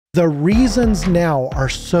The reasons now are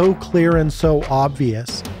so clear and so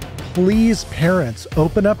obvious. Please, parents,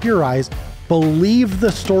 open up your eyes. Believe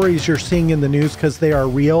the stories you're seeing in the news because they are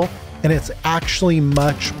real, and it's actually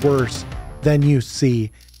much worse than you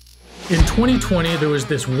see. In 2020, there was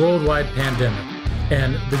this worldwide pandemic.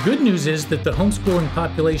 And the good news is that the homeschooling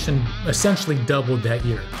population essentially doubled that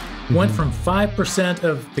year. Went from 5%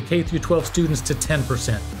 of the K through 12 students to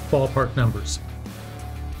 10%, ballpark numbers.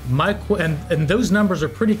 And those numbers are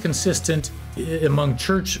pretty consistent among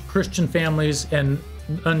church Christian families and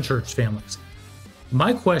unchurched families.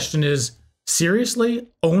 My question is, seriously,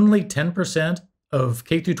 only 10% of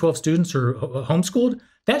K through 12 students are homeschooled?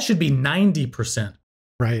 That should be 90%.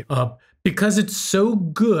 Right. Because it's so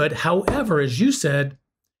good. However, as you said,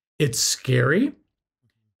 it's scary.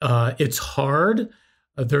 It's hard.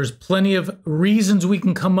 There's plenty of reasons we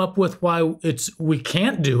can come up with why we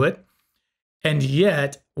can't do it. And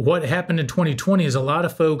yet, what happened in 2020 is a lot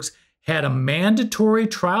of folks had a mandatory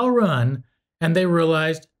trial run, and they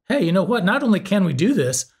realized, hey, you know what? Not only can we do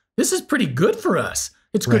this, this is pretty good for us.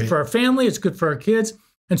 It's good for our family. It's good for our kids.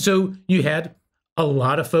 And so you had a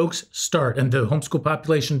lot of folks start, and the homeschool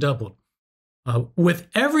population doubled. With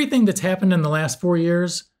everything that's happened in the last 4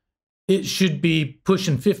 years, it should be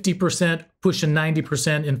pushing 50%, pushing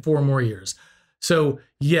 90% in 4 more years. So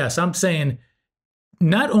yes, I'm saying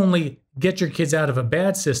not only get your kids out of a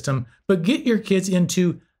bad system, but get your kids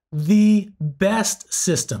into the best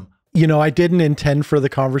system. You know, I didn't intend for the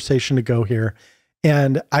conversation to go here.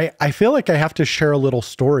 And I feel like I have to share a little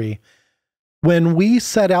story. When we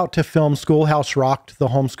set out to film Schoolhouse Rocked: The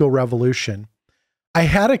Homeschool Revolution, I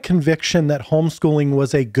had a conviction that homeschooling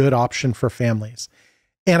was a good option for families.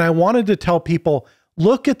 And I wanted to tell people,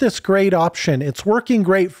 look at this great option. It's working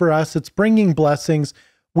great for us. It's bringing blessings.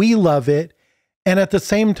 We love it. And at the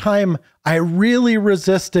same time, I really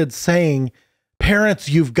resisted saying, parents,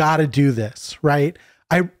 you've got to do this, right?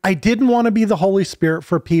 I didn't want to be the Holy Spirit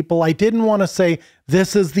for people. I didn't want to say,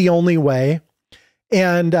 this is the only way.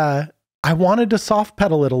 And I wanted to soft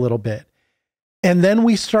pedal it a little bit. And then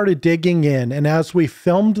we started digging in. And as we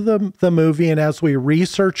filmed the movie and as we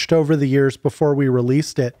researched over the years before we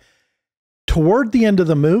released it, toward the end of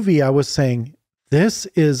the movie, I was saying, this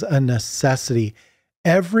is a necessity.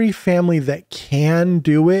 Every family that can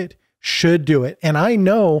do it should do it. And I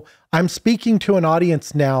know I'm speaking to an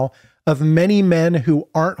audience now of many men who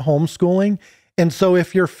aren't homeschooling. And so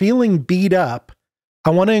if you're feeling beat up, I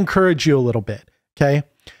want to encourage you a little bit. Okay.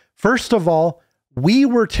 First of all, we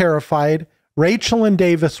were terrified. Rachel and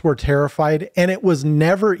Davis were terrified, and it was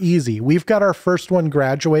never easy. We've got our first one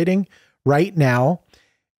graduating right now,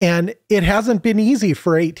 and it hasn't been easy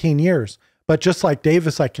for 18 years. But just like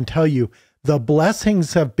Davis, I can tell you, the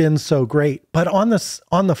blessings have been so great. But on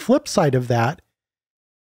the flip side of that,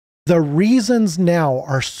 the reasons now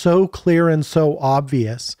are so clear and so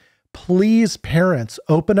obvious. Please, parents,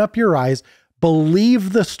 open up your eyes.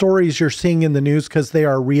 Believe the stories you're seeing in the news because they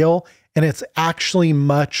are real, and it's actually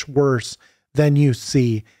much worse than you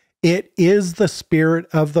see. It is the spirit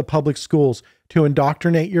of the public schools to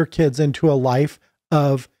indoctrinate your kids into a life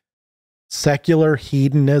of secular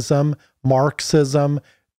hedonism, Marxism,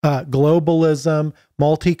 globalism,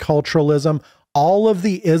 multiculturalism, all of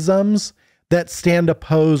the isms that stand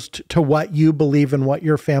opposed to what you believe and what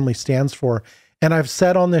your family stands for. And I've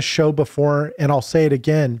said on this show before, and I'll say it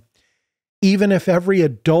again, even if every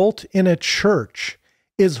adult in a church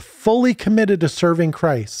is fully committed to serving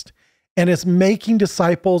Christ and is making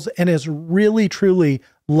disciples and is really, truly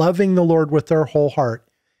loving the Lord with their whole heart,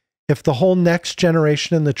 if the whole next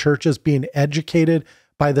generation in the church is being educated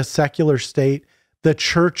by the secular state, the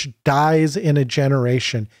church dies in a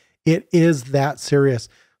generation. It is that serious.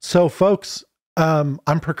 So folks, I'm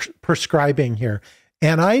prescribing here.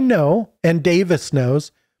 And I know, and Davis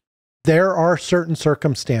knows, there are certain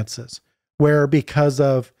circumstances where because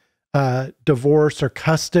of divorce or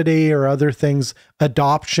custody or other things,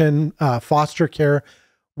 adoption, foster care,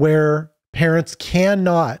 where parents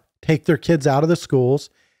cannot take their kids out of the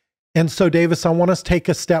schools. And so, Davis, I want us to take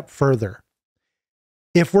a step further.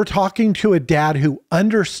 If we're talking to a dad who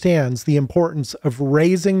understands the importance of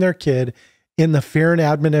raising their kid in the fear and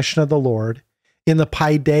admonition of the Lord, in the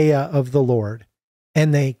paideia of the Lord,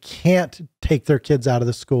 and they can't take their kids out of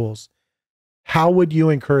the schools, how would you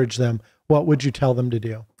encourage them? What would you tell them to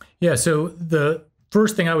do? Yeah, so the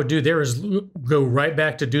first thing I would do there is go right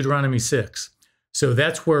back to Deuteronomy 6. So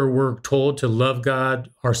that's where we're told to love God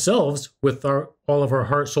ourselves with all of our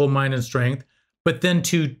heart, soul, mind, and strength, but then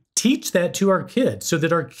to teach that to our kids so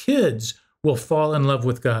that our kids will fall in love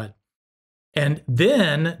with God. And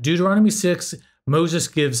then Deuteronomy 6, Moses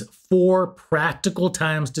gives 4 practical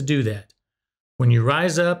times to do that. when you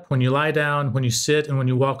rise up, when you lie down, when you sit, and when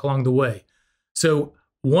you walk along the way. So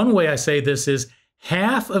one way I say this is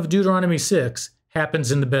half of Deuteronomy 6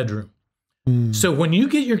 happens in the bedroom. So when you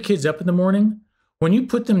get your kids up in the morning, when you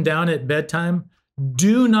put them down at bedtime,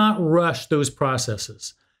 do not rush those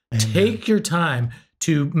processes. Amen. Take your time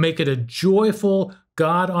to make it a joyful,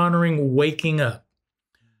 God-honoring waking up.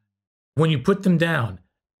 When you put them down,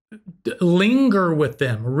 linger with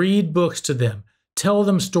them, read books to them, tell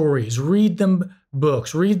them stories, read them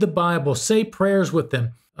books, read the Bible, say prayers with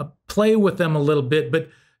them, play with them a little bit, but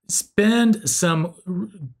spend some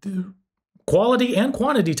quality and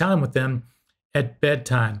quantity time with them at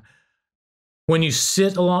bedtime. When you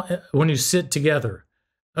sit together,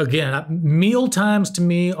 again, meal times to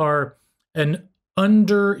me are an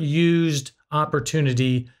underused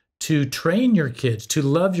opportunity to train your kids, to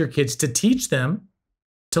love your kids, to teach them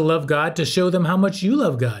to love God, to show them how much you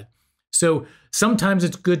love God. So sometimes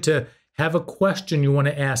it's good to have a question you want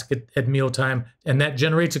to ask at mealtime, and that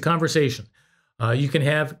generates a conversation. You can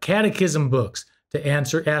have catechism books to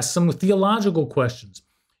ask some theological questions.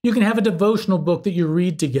 You can have a devotional book that you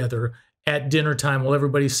read together at dinner time while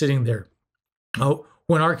everybody's sitting there.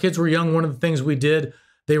 When our kids were young, one of the things we did,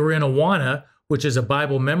 they were in Awana, which is a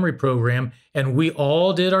Bible memory program, and we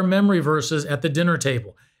all did our memory verses at the dinner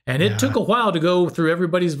table. And it took a while to go through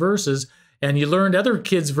everybody's verses, and you learned other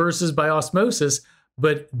kids' verses by osmosis,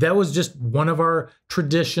 but that was just one of our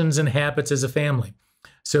traditions and habits as a family.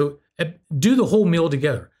 So do the whole meal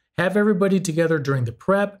together. Have everybody together during the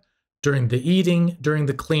prep, during the eating, during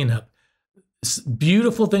the cleanup.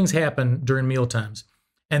 Beautiful things happen during meal times.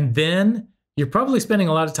 And then you're probably spending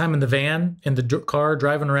a lot of time in the van, in the car,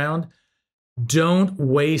 driving around. Don't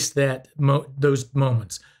waste those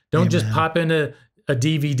moments. Don't just pop in a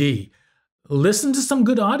DVD. Listen to some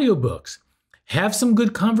good audiobooks. Have some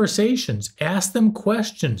good conversations. Ask them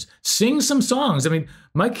questions. Sing some songs. I mean,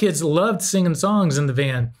 my kids loved singing songs in the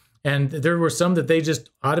van, and there were some that they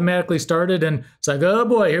just automatically started, and it's like, oh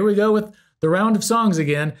boy, here we go with the round of songs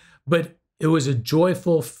again. But it was a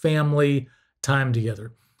joyful family time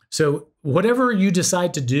together. So whatever you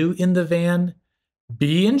decide to do in the van,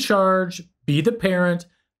 be in charge, be the parent,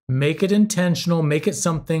 make it intentional, make it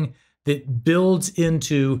something that builds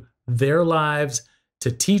into their lives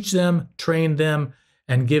to teach them, train them,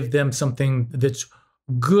 and give them something that's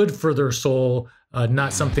good for their soul,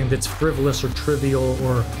 not something that's frivolous or trivial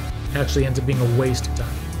or actually ends up being a waste of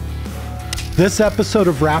time. This episode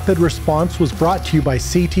of Rapid Response was brought to you by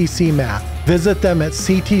CTC Math. Visit them at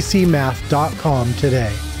ctcmath.com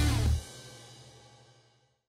today.